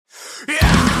Hey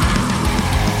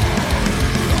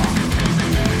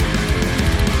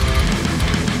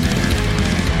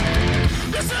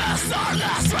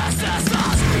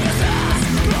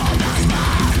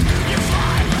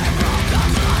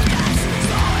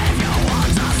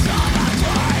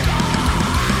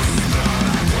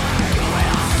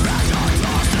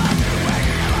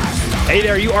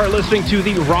there, you are listening to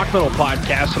the Rock Metal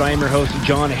Podcast, and I am your host,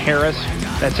 John Harris.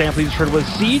 That sample you just heard was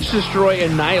Siege, Destroy,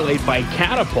 Annihilate by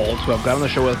Katapult, who I've got on the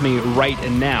show with me right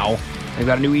now. They've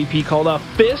got a new EP called A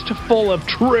Fistful of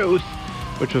Truth,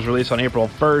 which was released on April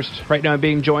 1st. Right now I'm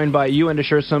being joined by Ewan to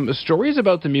share some stories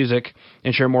about the music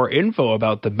and share more info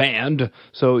about the band.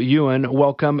 So Ewan,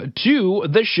 welcome to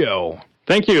the show.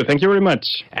 Thank you very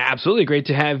much. Absolutely, great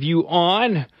to have you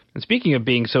on. And speaking of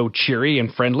being so cheery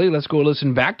and friendly, let's go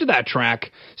listen back to that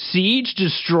track, Siege,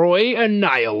 Destroy,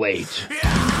 Annihilate.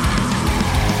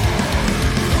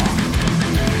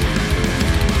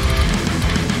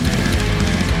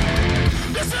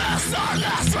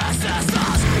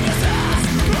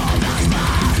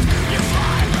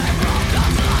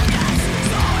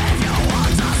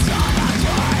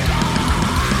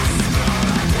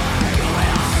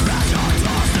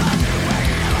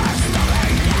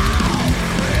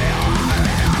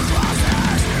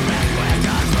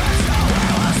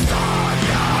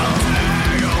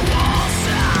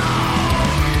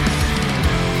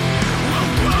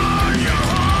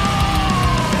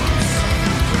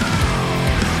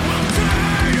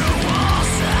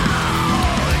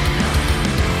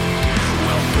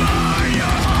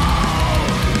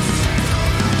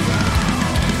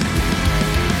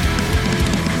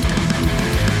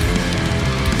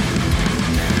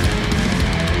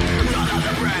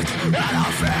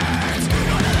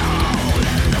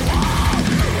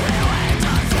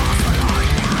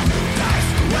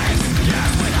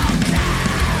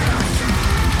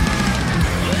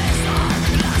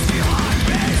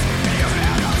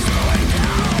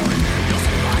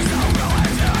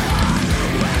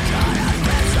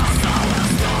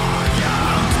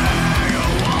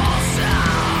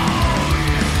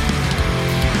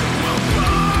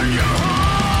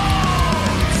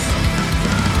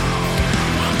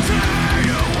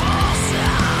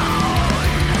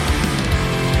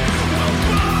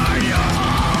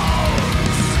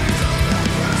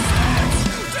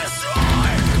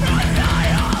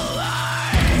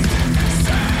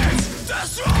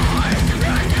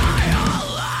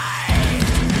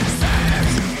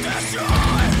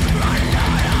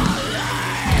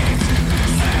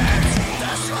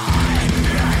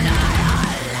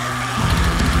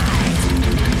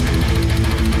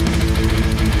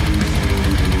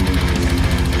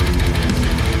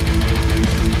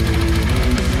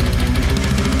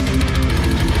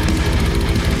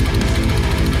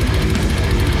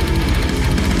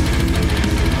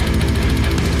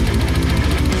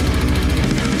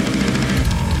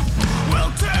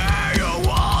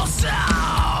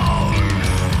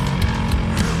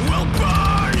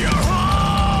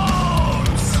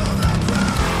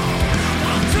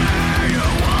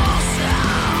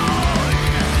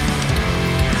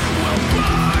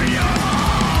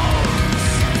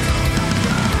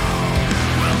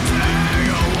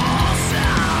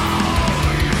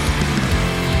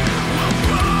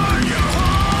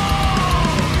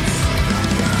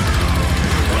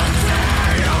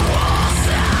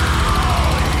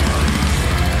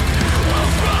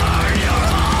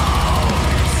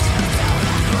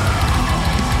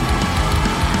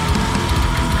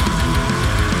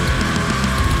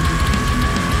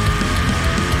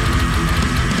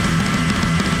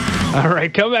 All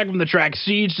right, come back from the track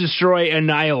Siege, Destroy,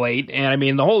 Annihilate. And I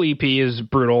mean, the whole EP is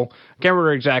brutal. I can't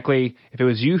remember exactly if it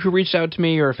was you who reached out to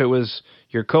me or if it was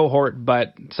your cohort,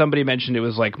 but somebody mentioned it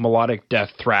was like melodic death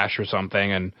thrash or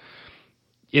something. And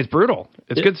it's brutal.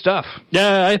 It's good stuff.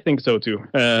 Yeah, I think so too.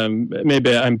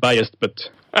 Maybe I'm biased, but...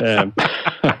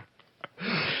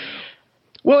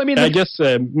 Well, I mean... I guess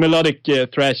melodic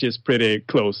thrash is pretty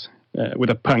close. With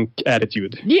a punk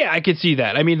attitude. Yeah, I could see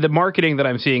that. I mean, the marketing that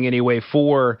I'm seeing anyway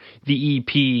for the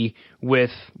EP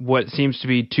with what seems to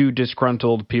be two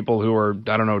disgruntled people who are,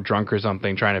 I don't know, drunk or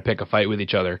something, trying to pick a fight with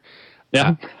each other.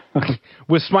 Yeah.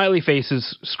 With smiley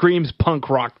faces, screams punk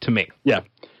rock to me. Yeah.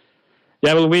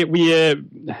 Yeah, well, we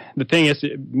the thing is,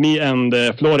 me and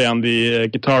Florian, the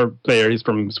guitar player, he's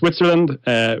from Switzerland.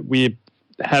 We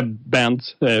have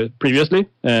bands previously,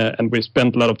 and we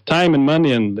spent a lot of time and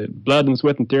money and blood and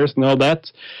sweat and tears and all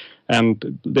that,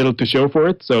 and little to show for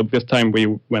it. So this time we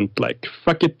went like,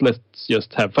 fuck it, let's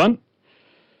just have fun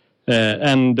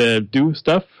and do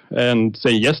stuff and say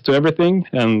yes to everything,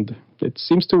 and it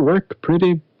seems to work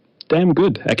pretty damn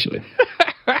good, actually.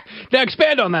 Now,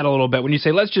 expand on that a little bit. When you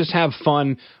say, let's just have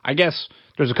fun, I guess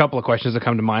there's a couple of questions that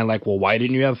come to mind, like, well, why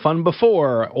didn't you have fun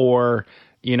before? Or,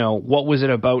 what was it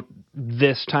about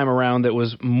this time around that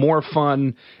was more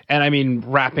fun? And I mean,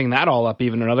 wrapping that all up,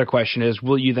 even another question is,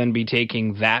 will you then be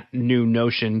taking that new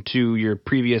notion to your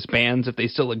previous bands if they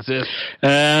still exist?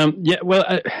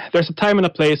 There's a time and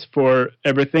a place for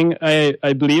everything,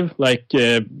 I believe. Like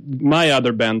my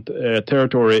other band,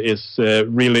 Territory, is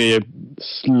really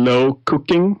slow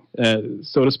cooking,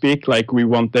 so to speak. Like we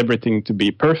want everything to be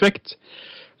perfect.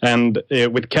 And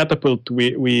with Katapult,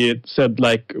 we said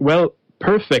like, well,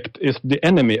 perfect is the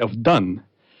enemy of done,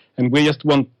 and we just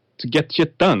want to get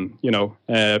shit done.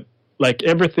 Like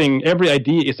every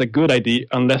idea is a good idea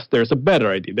unless there's a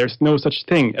better idea. There's no such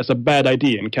thing as a bad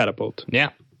idea in Katapult. Yeah.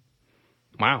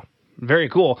 Wow. Very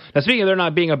cool. Now, speaking of there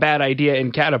not being a bad idea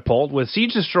in Katapult, with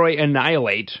Siege, Destroy,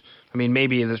 Annihilate, I mean,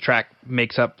 maybe the track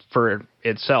makes up for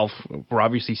itself. We're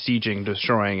obviously sieging,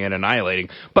 destroying, and annihilating.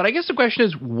 But I guess the question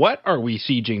is, what are we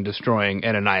sieging, destroying,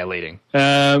 and annihilating?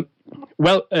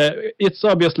 It's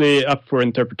obviously up for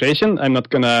interpretation. I'm not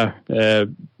going to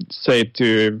say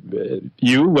to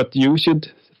you what you should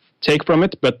take from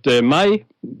it, but my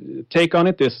take on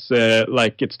it is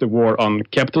like it's the war on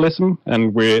capitalism,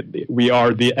 and we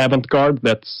are the avant-garde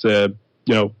that's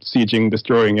sieging,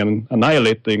 destroying, and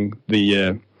annihilating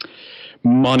the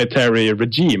monetary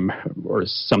regime or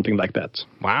something like that.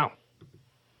 Wow.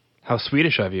 How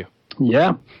Swedish of you.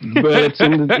 Yeah, but it's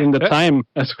in the time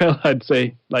as well, I'd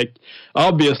say. Like,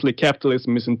 obviously,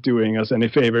 capitalism isn't doing us any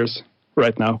favors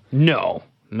right now. No,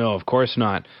 of course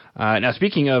not. Now,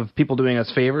 speaking of people doing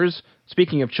us favors,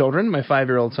 speaking of children, my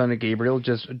 5-year-old son, Gabriel,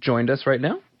 just joined us right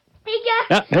now. Hey,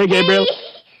 Dad. Hey, Gabriel.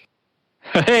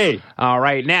 Hey. All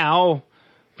right, now,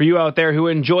 for you out there who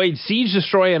enjoyed Siege,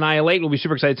 Destroy, Annihilate, we'll be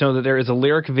super excited to know that there is a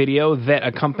lyric video that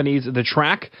accompanies the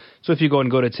track. So if you go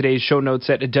to today's show notes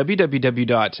at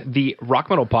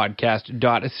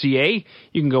www.therockmetalpodcast.ca,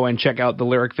 you can go and check out the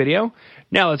lyric video.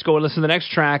 Now let's go and listen to the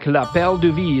next track, L'Appel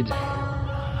du Vide.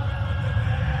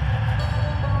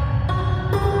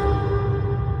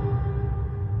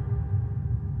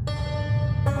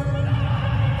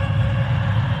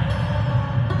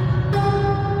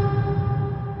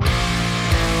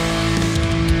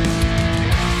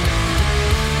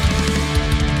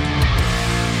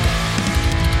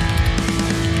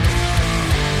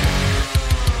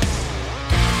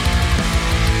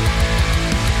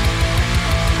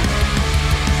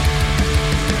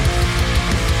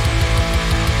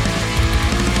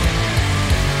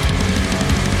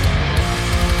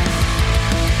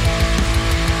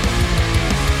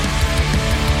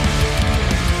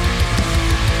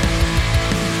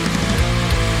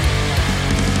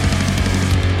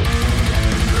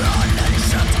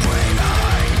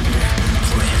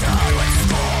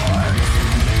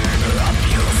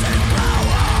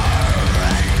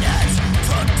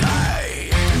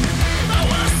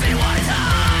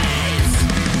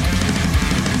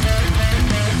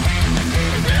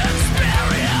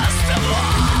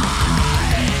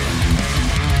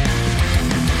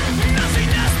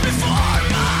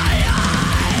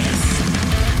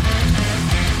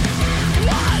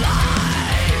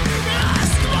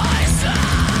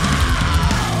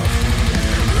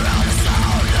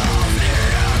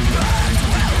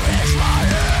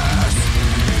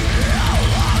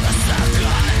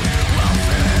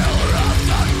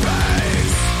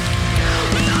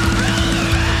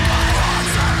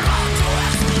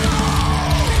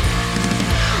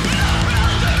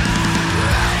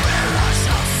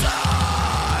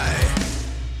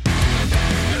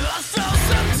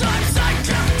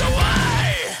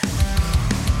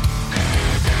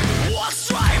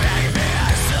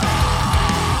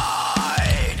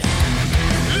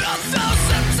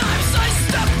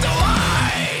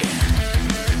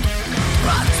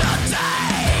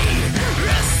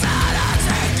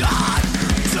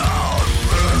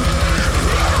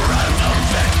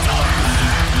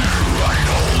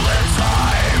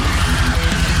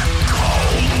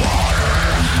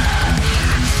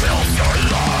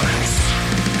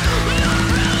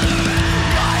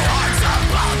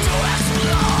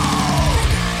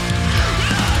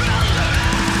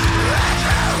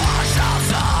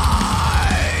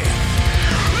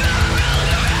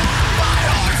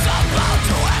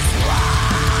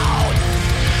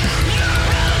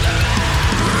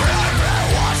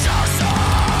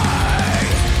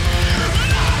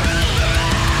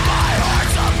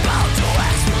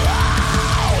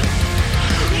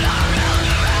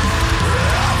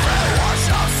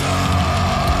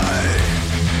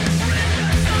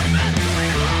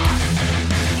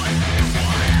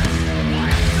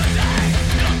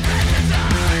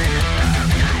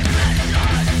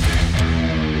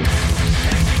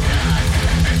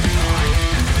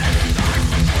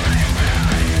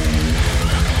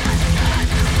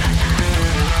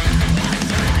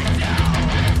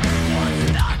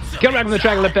 Coming back from the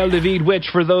track L'Appel du Vide, which,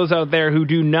 for those out there who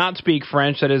do not speak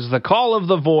French, that is the Call of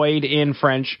the Void in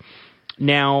French.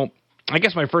 Now, I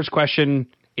guess my first question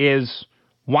is,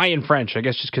 why in French? I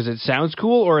guess just because it sounds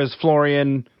cool, or is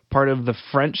Florian part of the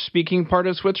French-speaking part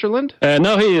of Switzerland?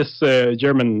 No, he is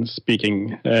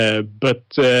German-speaking, but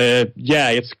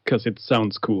it's because it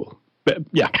sounds cool. But,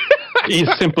 yeah,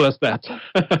 as simple as that.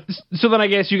 So then I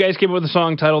guess you guys came up with a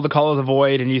song titled The Call of the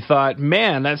Void, and you thought,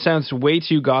 man, that sounds way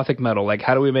too gothic metal. Like,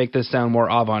 how do we make this sound more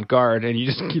avant-garde? And you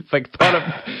just thought of,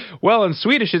 well, in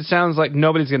Swedish it sounds like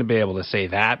nobody's going to be able to say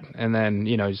that. And then,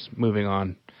 just moving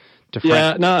on to French.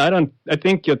 Yeah, no, I don't. I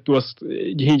think it was,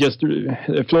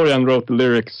 Florian wrote the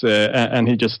lyrics, and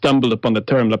he just stumbled upon the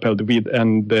term L'Appel du Vide,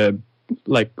 and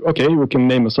okay, we can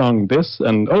name a song this,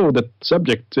 and that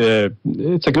subject,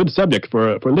 it's a good subject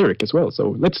for lyric as well,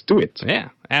 so let's do it. Yeah,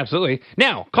 absolutely.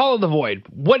 Now, Call of the Void.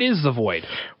 What is the Void?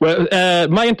 Well,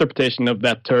 my interpretation of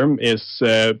that term is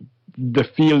the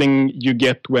feeling you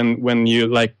get when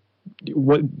you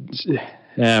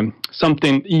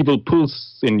something evil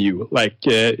pulls in you,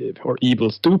 or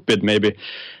evil stupid maybe.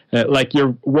 Like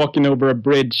you're walking over a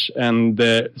bridge and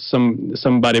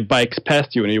somebody bikes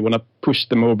past you and you want to push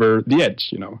them over the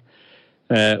edge,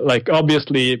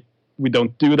 obviously we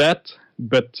don't do that,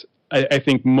 but I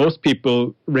think most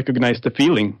people recognize the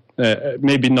feeling.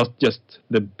 Maybe not just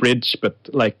the bridge, but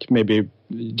maybe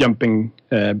jumping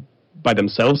by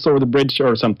themselves over the bridge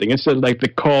or something. It's like the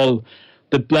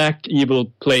black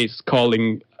evil place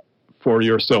calling for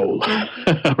your soul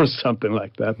or something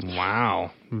like that. Wow.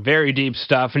 Very deep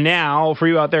stuff. Now, for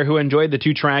you out there who enjoyed the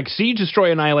two tracks, Siege,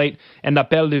 Destroy, Annihilate, and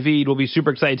L'Appel du Vide, will be super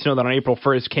excited to know that on April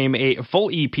 1st came a full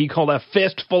EP called A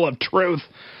Fistful of Truth.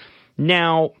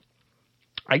 Now,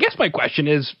 I guess my question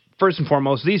is, first and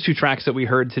foremost, these two tracks that we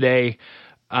heard today,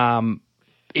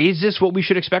 is this what we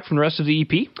should expect from the rest of the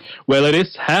EP? Well, it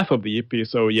is half of the EP,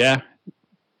 so yeah,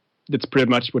 that's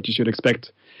pretty much what you should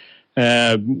expect.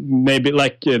 Maybe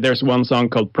there's one song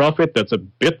called Prophet that's a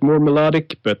bit more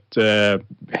melodic, but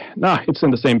it's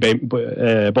in the same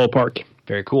ballpark.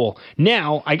 Very cool.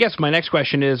 Now, I guess my next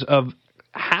question is, of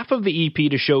half of the EP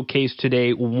to showcase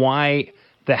today, why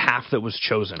the half that was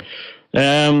chosen?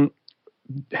 We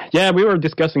were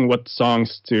discussing what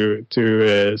songs to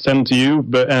send to you,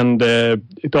 and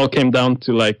it all came down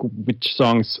to which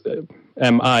songs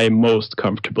am I most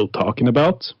comfortable talking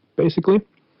about, basically.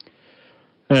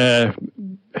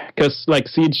 Because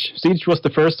Siege was the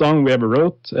first song we ever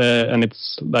wrote, and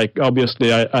it's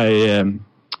obviously I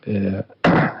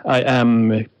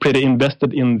am pretty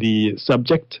invested in the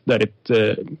subject that it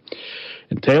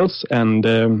entails, and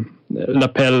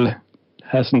L'Appel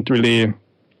hasn't really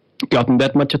gotten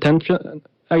that much attention,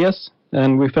 I guess,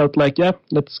 and we felt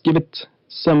let's give it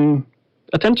some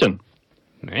attention.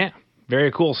 Yeah,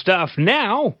 very cool stuff.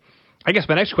 Now, I guess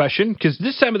my next question, because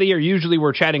this time of the year, usually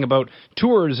we're chatting about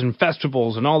tours and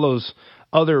festivals and all those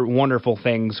other wonderful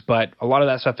things, but a lot of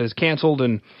that stuff is canceled,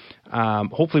 and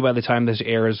hopefully by the time this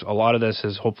airs, a lot of this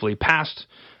has hopefully passed.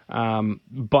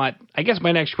 But I guess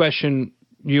my next question,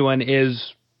 Ewan,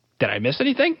 is, did I miss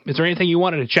anything? Is there anything you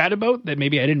wanted to chat about that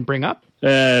maybe I didn't bring up?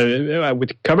 We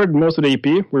covered most of the EP.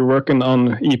 We're working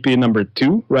on EP number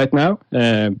 2 right now.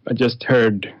 I just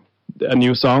heard a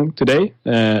new song today,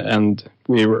 and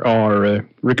we are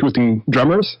recruiting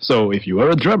drummers, so if you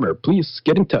are a drummer, please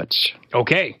get in touch.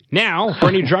 Okay, now, for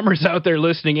any drummers out there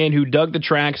listening in who dug the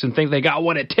tracks and think they got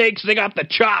what it takes, they got the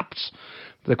chops,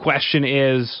 the question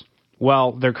is,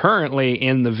 well, they're currently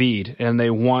in the Vide, and they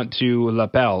want to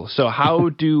L'Appel, so how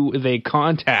do they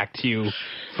contact you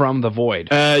from the Void?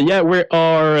 We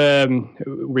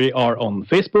are on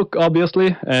Facebook,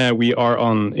 obviously. We are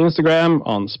on Instagram,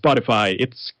 on Spotify.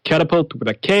 It's Katapult with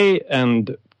a K,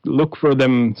 and look for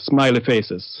them smiley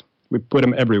faces. We put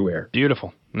them everywhere.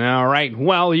 Beautiful. All right.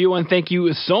 Well, Ewan, thank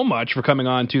you so much for coming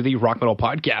on to the Rock Metal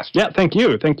Podcast. Yeah, thank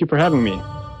you. Thank you for having me.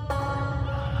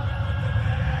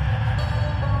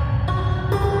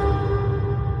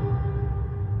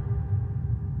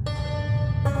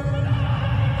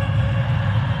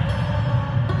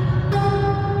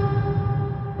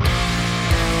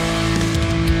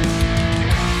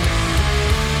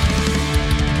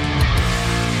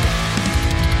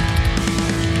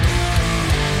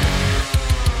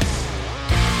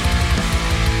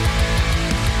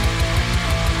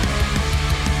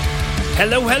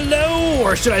 Hello, hello,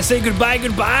 or should I say goodbye,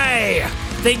 goodbye.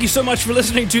 Thank you so much for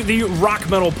listening to the Rock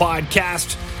Metal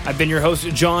Podcast. I've been your host,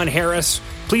 John Harris.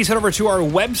 Please head over to our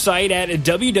website at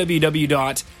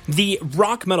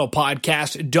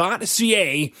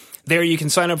www.therockmetalpodcast.ca. There you can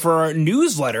sign up for our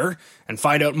newsletter and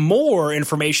find out more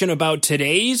information about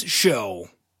today's show.